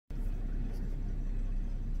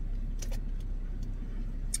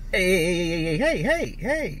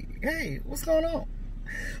Hey, what's going on?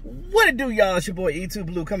 What it do, y'all? It's your boy E2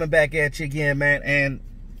 Blue coming back at you again, man. And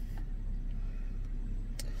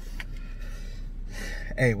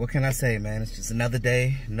hey, what can I say, man? It's just another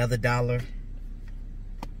day, another dollar.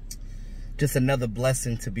 Just another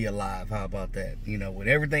blessing to be alive. How about that? You know, with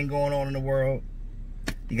everything going on in the world,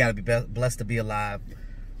 you gotta be blessed to be alive.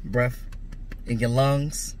 Breath in your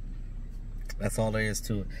lungs. That's all there is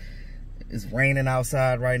to it. It's raining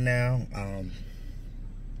outside right now.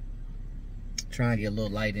 Trying to get a little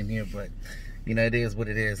light in here, but you know, it is what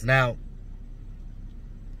it is. Now,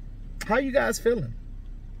 how you guys feeling?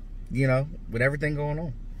 You know, with everything going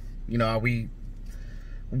on. You know,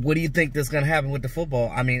 what do you think that's gonna happen with the football?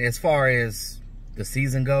 I mean, as far as the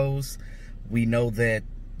season goes, we know that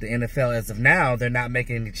the NFL, as of now, they're not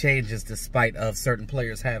making any changes despite of certain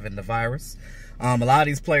players having the virus. A lot of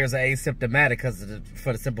these players are asymptomatic because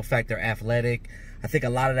for the simple fact they're athletic. I think a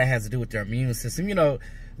lot of that has to do with their immune system. You know,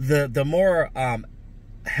 the more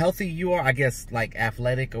healthy you are, I guess, like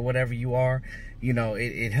athletic or whatever you are, you know,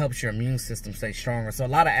 it helps your immune system stay stronger. So a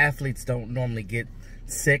lot of athletes don't normally get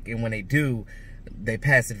sick, and when they do, they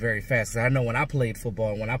pass it very fast. I know when I played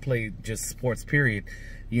football, when I played just sports, period,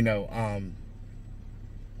 you know,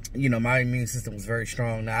 my immune system was very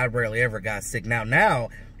strong. Now, I rarely ever got sick. Now,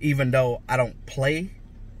 even though I don't play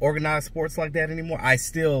organized sports like that anymore, I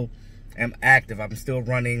still am active. I'm still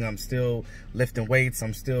running. I'm still lifting weights.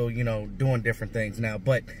 I'm still, you know, doing different things now.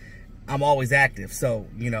 But I'm always active. So,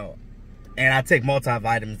 you know, and I take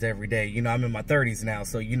multivitamins every day. You know, I'm in my 30s now.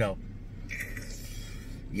 So, you know,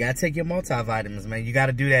 you got to take your multivitamins, man. You got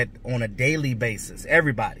to do that on a daily basis.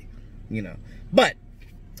 Everybody, you know. But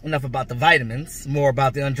enough about the vitamins, more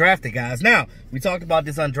about the undrafted guys. Now, we talked about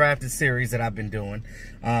this undrafted series that I've been doing.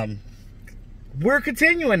 We're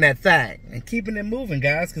continuing that thing and keeping it moving,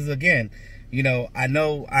 guys, because, again, you know, I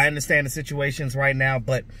understand the situations right now,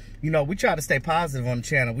 but, you know, we try to stay positive on the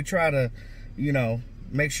channel. We try to, you know,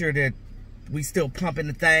 make sure that we still pumping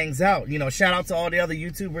the things out. You know, shout out to all the other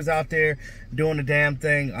YouTubers out there doing the damn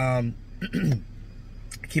thing,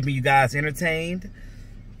 keeping you guys entertained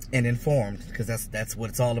and informed, because that's what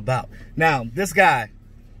it's all about. Now, this guy,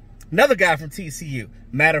 another guy from TCU.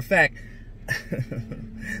 Matter of fact,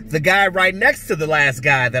 the guy right next to the last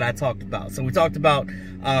guy that I talked about. So we talked about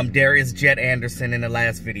Darius Jet Anderson in the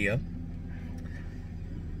last video.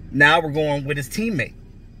 Now we're going with his teammate,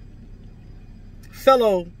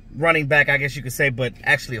 fellow running back, I guess you could say, but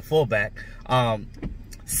actually a fullback.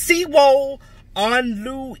 Sewo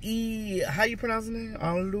Olonilua. How you pronounce his name?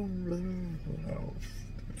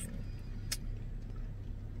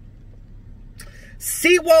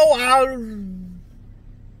 Sewo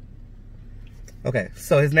Okay,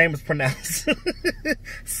 so his name is pronounced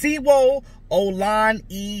Sewo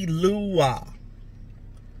Olonilua.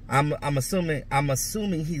 I'm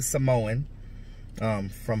assuming he's Samoan,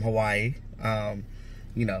 from Hawaii.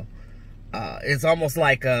 You know, it's almost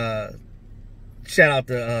like shout out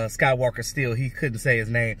to Skywalker Steel. He couldn't say his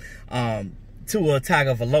name. Tua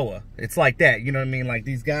Tagovailoa. It's like that. You know what I mean? Like,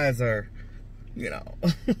 these guys are, you know,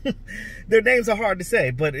 their names are hard to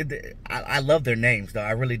say, but I love their names, though.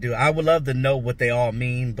 I really do. I would love to know what they all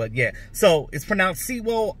mean, but yeah. So it's pronounced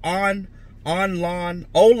Sewo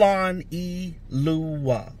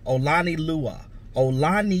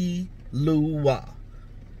Olonilua.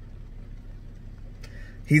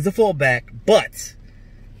 He's a fullback, but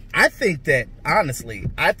I think that, honestly,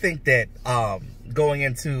 going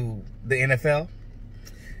into the NFL,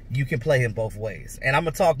 you can play him both ways. And I'm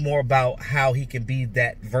going to talk more about how he can be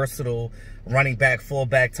that versatile running back,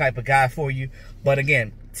 fullback type of guy for you. But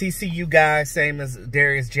again, TCU guy, same as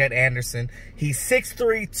Darius Jet Anderson. He's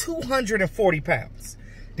 6'3", 240 pounds.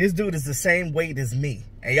 This dude is the same weight as me.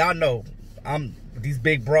 And y'all know, I'm these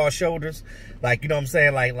big, broad shoulders. Like, you know what I'm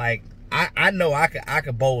saying? Like I know I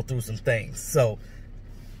could bowl through some things. So,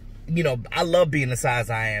 you know, I love being the size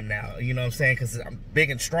I am now. You know what I'm saying? Because I'm big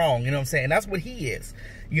and strong. You know what I'm saying? And that's what he is.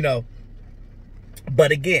 You know,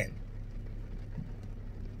 but again,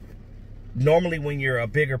 normally when you're a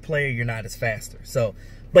bigger player, you're not as faster. So,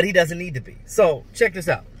 but he doesn't need to be. So, check this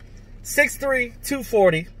out. 6'3",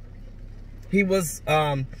 240. He was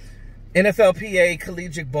NFLPA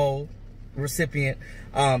Collegiate Bowl recipient.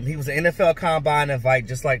 He was an NFL Combine invite,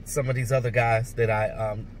 just like some of these other guys that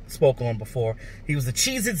I spoke on before. He was the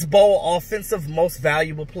Cheez-Its Bowl Offensive Most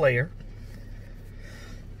Valuable Player.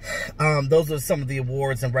 Those are some of the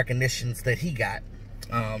awards and recognitions that he got,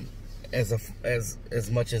 as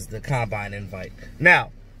much as the Combine invite.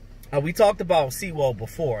 Now, we talked about Sewo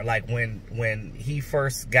before, like when he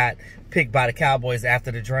first got picked by the Cowboys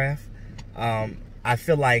after the draft. I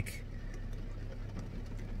feel like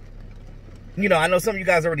you know, I know some of you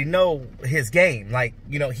guys already know his game. Like,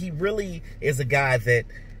 you know, he really is a guy that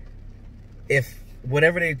if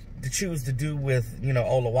whatever they choose to do with, you know,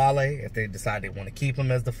 Olawale, if they decide they want to keep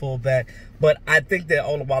him as the fullback. But I think that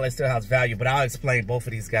Olawale still has value, but I'll explain both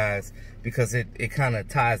of these guys because it kind of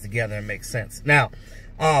ties together and makes sense. Now,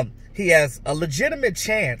 he has a legitimate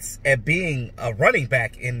chance at being a running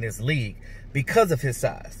back in this league because of his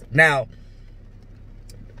size. Now,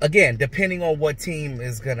 again, depending on what team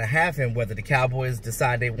is going to have him, whether the Cowboys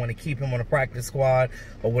decide they want to keep him on a practice squad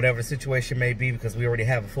or whatever the situation may be, because we already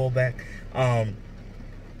have a fullback,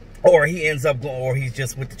 or he ends up going, or he's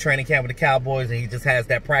just with the training camp with the Cowboys and he just has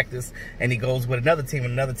that practice and he goes with another team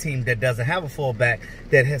that doesn't have a fullback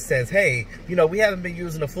that says, hey, you know, we haven't been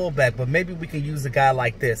using a fullback, but maybe we can use a guy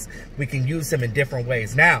like this. We can use him in different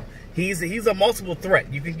ways. Now, he's a multiple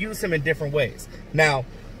threat. You can use him in different ways. Now,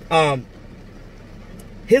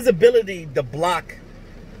 his ability to block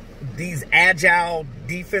these agile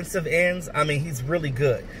defensive ends, I mean, he's really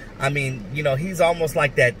good. I mean, you know, he's almost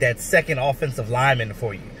like that second offensive lineman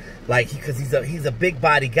for you. Like, because he's a big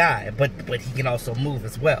body guy, but he can also move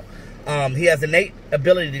as well. He has innate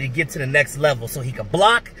ability to get to the next level, so he can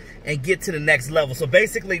block and get to the next level. So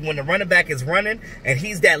basically, when the running back is running and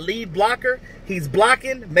he's that lead blocker, he's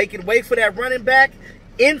blocking, making way for that running back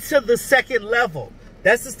into the second level.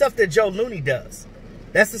 That's the stuff that Joe Looney does.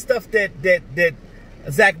 That's the stuff that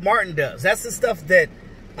Zach Martin does. That's the stuff that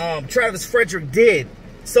Travis Frederick did.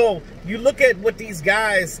 So you look at what these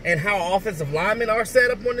guys and how offensive linemen are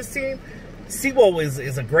set up on this team. Sewo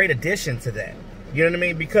is a great addition to that. You know what I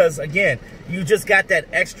mean? Because, again, you just got that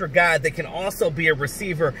extra guy that can also be a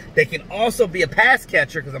receiver, that can also be a pass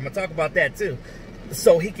catcher, because I'm going to talk about that too.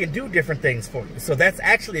 So he can do different things for you. So that's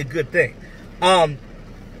actually a good thing.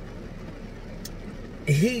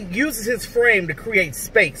 He uses his frame to create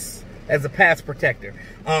space as a pass protector.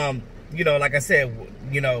 You know, like I said,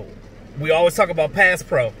 you know, we always talk about pass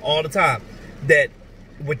pro all the time. That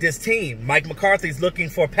with this team, Mike McCarthy's looking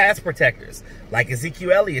for pass protectors like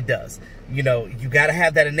Ezekiel Elliott does. You know, you got to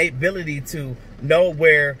have that innate ability to know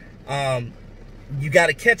where you got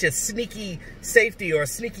to catch a sneaky safety or a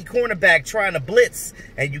sneaky cornerback trying to blitz,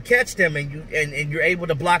 and you catch them and you're able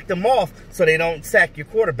to block them off so they don't sack your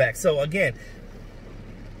quarterback. So again,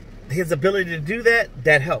 his ability to do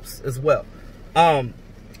that helps as well.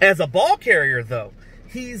 As a ball carrier, though,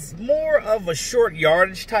 he's more of a short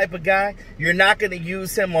yardage type of guy. You're not going to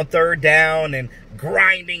use him on third down and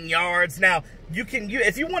grinding yards. Now,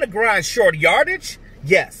 if you want to grind short yardage,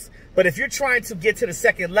 yes. But if you're trying to get to the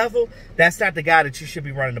second level, that's not the guy that you should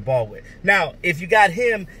be running the ball with. Now, if you got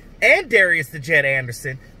him and Darius the Jet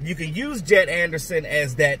Anderson, you can use Jet Anderson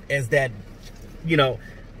as that, you know,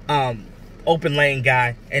 open lane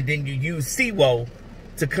guy, and then you use Sewo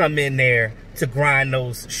to come in there to grind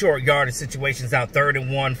those short yardage situations out, 3rd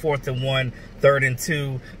and 1, 4th and 1, 3rd and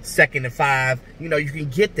 2, 2nd and 5. You know, you can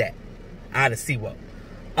get that out of Sewo.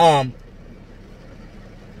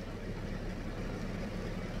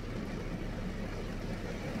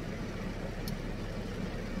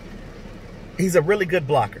 He's a really good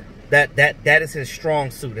blocker. That is his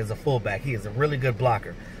strong suit as a fullback. He is a really good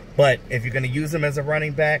blocker. But if you're going to use him as a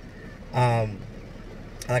running back,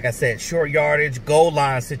 like I said, short yardage, goal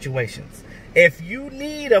line situations. If you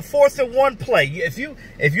need a 4th and 1 play, if you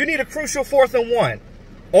need a crucial 4th and 1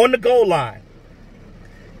 on the goal line,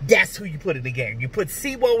 that's who you put in the game. You put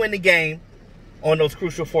Sewo in the game on those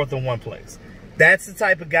crucial 4th and 1 plays. That's the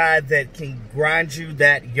type of guy that can grind you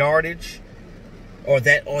that yardage, or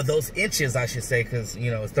those inches, I should say, because,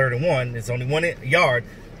 you know, it's 3rd and 1. It's only 1 yard,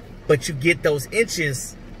 but you get those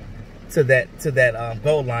inches to that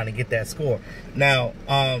goal line and get that score. Now,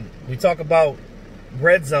 we talk about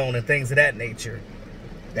red zone and things of that nature.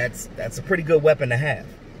 That's a pretty good weapon to have,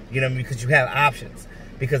 you know, because you have options.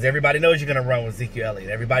 Because everybody knows you're going to run with Ezekiel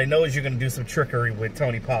Elliott. Everybody knows you're going to do some trickery with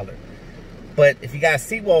Tony Pollard. But if you got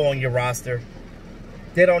Sewo on your roster,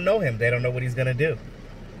 they don't know him. They don't know what he's going to do.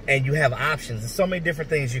 And you have options. There's so many different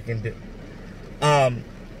things you can do.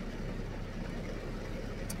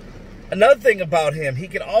 Another thing about him, he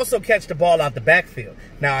can also catch the ball out the backfield.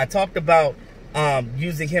 Now, I talked about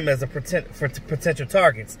using him as for potential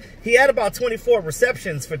targets. He had about 24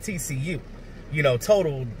 receptions for TCU, you know,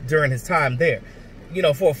 total during his time there. You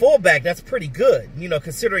know, for a fullback, that's pretty good, you know,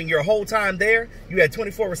 considering your whole time there, you had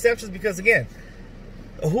 24 receptions because, again,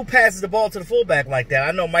 who passes the ball to the fullback like that?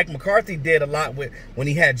 I know Mike McCarthy did a lot when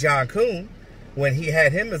he had John Kuhn. when he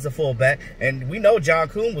had him as a fullback. And we know John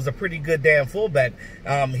Kuhn was a pretty good damn fullback.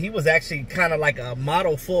 He was actually kind of like a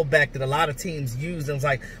model fullback that a lot of teams used. And was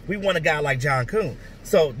like, we want a guy like John Kuhn.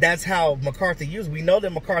 So that's how McCarthy used. We know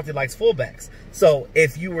that McCarthy likes fullbacks. So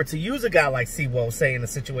if you were to use a guy like Sewo, say in a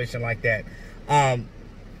situation like that,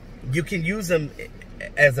 you can use him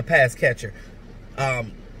as a pass catcher.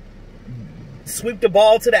 Sweep the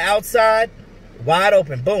ball to the outside, wide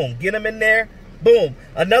open, boom, get him in there, boom,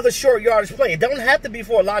 another short yardage play. It don't have to be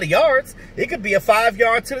for a lot of yards. It could be a 5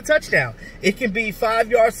 yard to the touchdown. It can be 5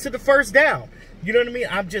 yards to the first down. You know what I mean?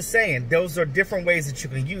 I'm just saying, those are different ways that you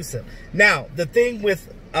can use him. Now, the thing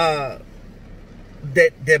with that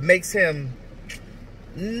makes him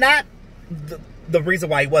not the reason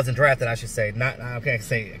why he wasn't drafted, I should say. I can't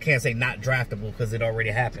say not draftable because it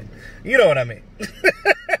already happened. You know what I mean?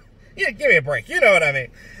 Yeah, give me a break. You know what I mean?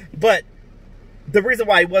 But the reason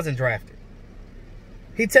why he wasn't drafted,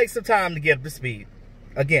 he takes some time to get up to speed.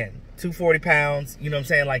 Again, 240 pounds. You know what I'm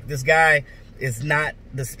saying? Like, this guy is not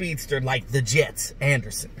the speedster like the Jets,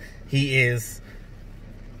 Anderson. He is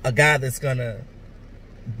a guy that's going to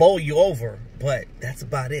bowl you over, but that's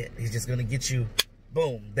about it. He's just going to get you,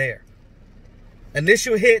 boom, there.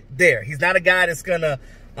 Initial hit, there. He's not a guy that's going to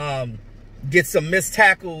get some missed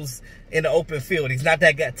tackles in the open field. He's not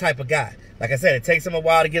that type of guy. Like I said, it takes him a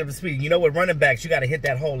while to get up to speed. You know, with running backs, you got to hit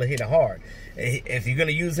that hole and hit it hard. If you're going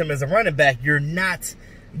to use him as a running back, you're not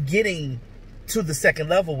getting to the second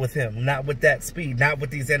level with him. Not with that speed. Not with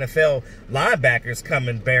these NFL linebackers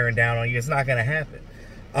coming bearing down on you. It's not going to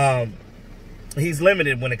happen. He's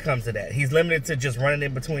limited when it comes to that. He's limited to just running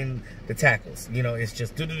in between the tackles. You know, it's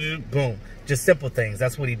just do-do-do, boom. Just simple things.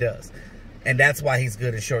 That's what he does. And that's why he's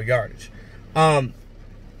good in short yardage.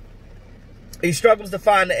 He struggles to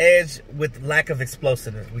find the edge with lack of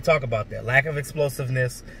explosiveness. We talk about that. Lack of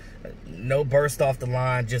explosiveness, no burst off the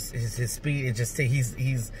line, just his speed. It just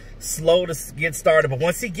he's slow to get started, but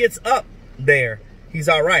once he gets up there, he's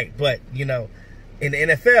all right. But, you know, in the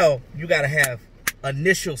NFL, you got to have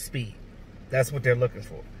initial speed. That's what they're looking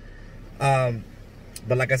for.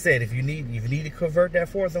 But like I said, if you need to convert that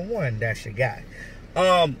 4th and 1, that's your guy.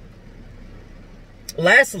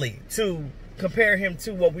 Lastly, to compare him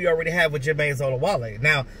to what we already have with Jamaze Olonilua.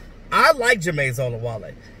 Now, I like Jamaze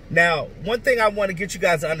Olonilua. Now, one thing I want to get you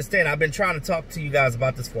guys to understand, I've been trying to talk to you guys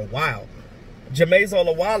about this for a while. Jamaze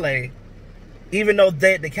Olonilua, even though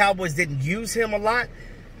the Cowboys didn't use him a lot,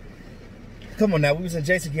 come on now, we was in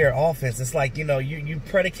Jason Garrett offense. It's like, you know, you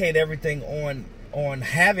predicate everything on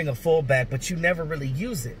having a fullback, but you never really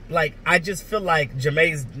use it. Like, I just feel like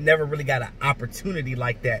Jamaze never really got an opportunity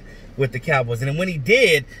like that with the Cowboys. And when he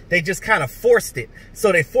did, they just kind of forced it.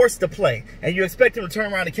 So they forced the play. And you expect him to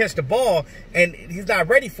turn around and catch the ball, and he's not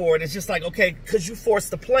ready for it. It's just like, okay, because you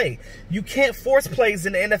forced the play. You can't force plays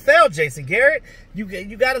in the NFL, Jason Garrett. You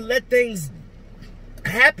got to let things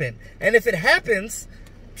happen. And if it happens,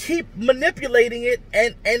 keep manipulating it,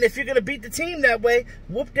 and if you're going to beat the team that way,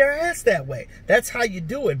 whoop their ass that way. That's how you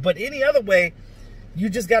do it. But any other way, you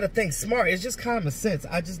just got to think smart. It's just common sense.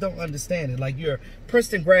 I just don't understand it. Like, you're a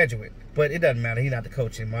Princeton graduate, but it doesn't matter. He's not the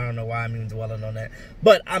coach anymore. I don't know why I'm even dwelling on that.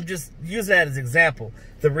 But I'm just using that as an example.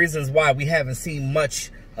 The reasons why we haven't seen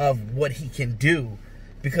much of what he can do,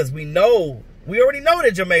 because we already know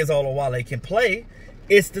that Jamaze Olonilua can play.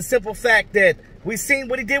 It's the simple fact that we've seen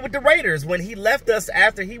what he did with the Raiders when he left us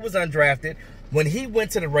after he was undrafted. When he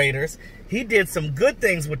went to the Raiders, he did some good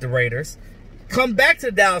things with the Raiders. Come back to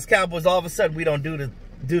the Dallas Cowboys, all of a sudden we don't do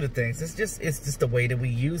the things. It's just the way that we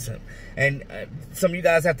use him. And some of you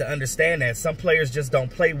guys have to understand that some players just don't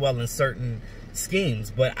play well in certain schemes.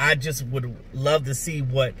 But I just would love to see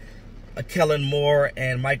what Kellen Moore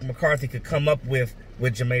and Mike McCarthy could come up with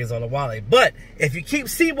Jamaze Olonilua. But if you keep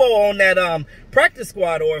Sewo on that practice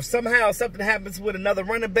squad, or if somehow something happens with another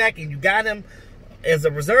running back and you got him as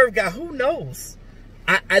a reserve guy, who knows?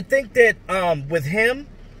 I think that with him,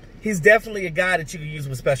 he's definitely a guy that you can use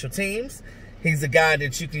with special teams. He's a guy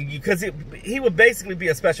that you can, because he would basically be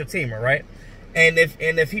a special teamer, right? And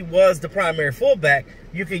if he was the primary fullback,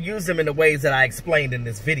 you can use him in the ways that I explained in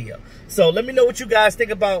this video. So let me know what you guys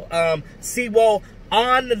think about Sewo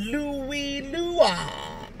Olonilua.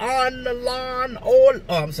 On the lawn. Oh,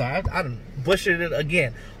 I'm sorry. I done butchered it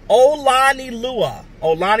again. Olonilua.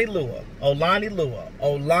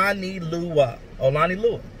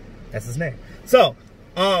 That's his name. So,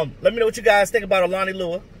 let me know what you guys think about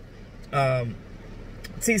Olonilua.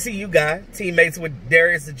 TCU guy, teammates with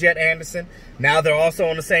Darius the Jet Anderson. Now they're also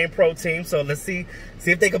on the same pro team. So let's see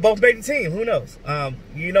if they can both make the team. Who knows?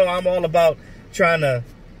 You know, I'm all about trying to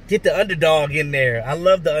get the underdog in there. I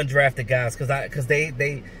love the undrafted guys because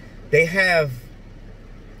they have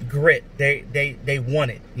grit. They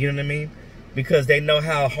want it. You know what I mean? Because they know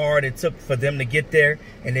how hard it took for them to get there,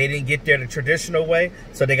 and they didn't get there the traditional way,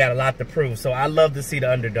 so they got a lot to prove. So I love to see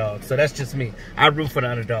the underdog. So that's just me. I root for the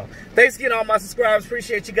underdog. Thanks again, all my subscribers.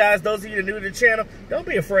 Appreciate you guys. Those of you that are new to the channel, don't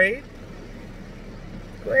be afraid.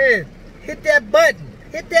 Go ahead. Hit that button.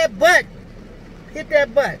 Hit that button. Hit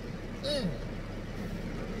that button.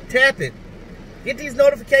 Tap it. Get these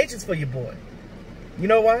notifications for your boy. You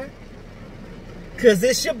know why? Because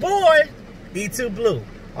it's your boy, E2 Blue.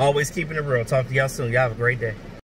 Always keeping it real. Talk to y'all soon. Y'all have a great day.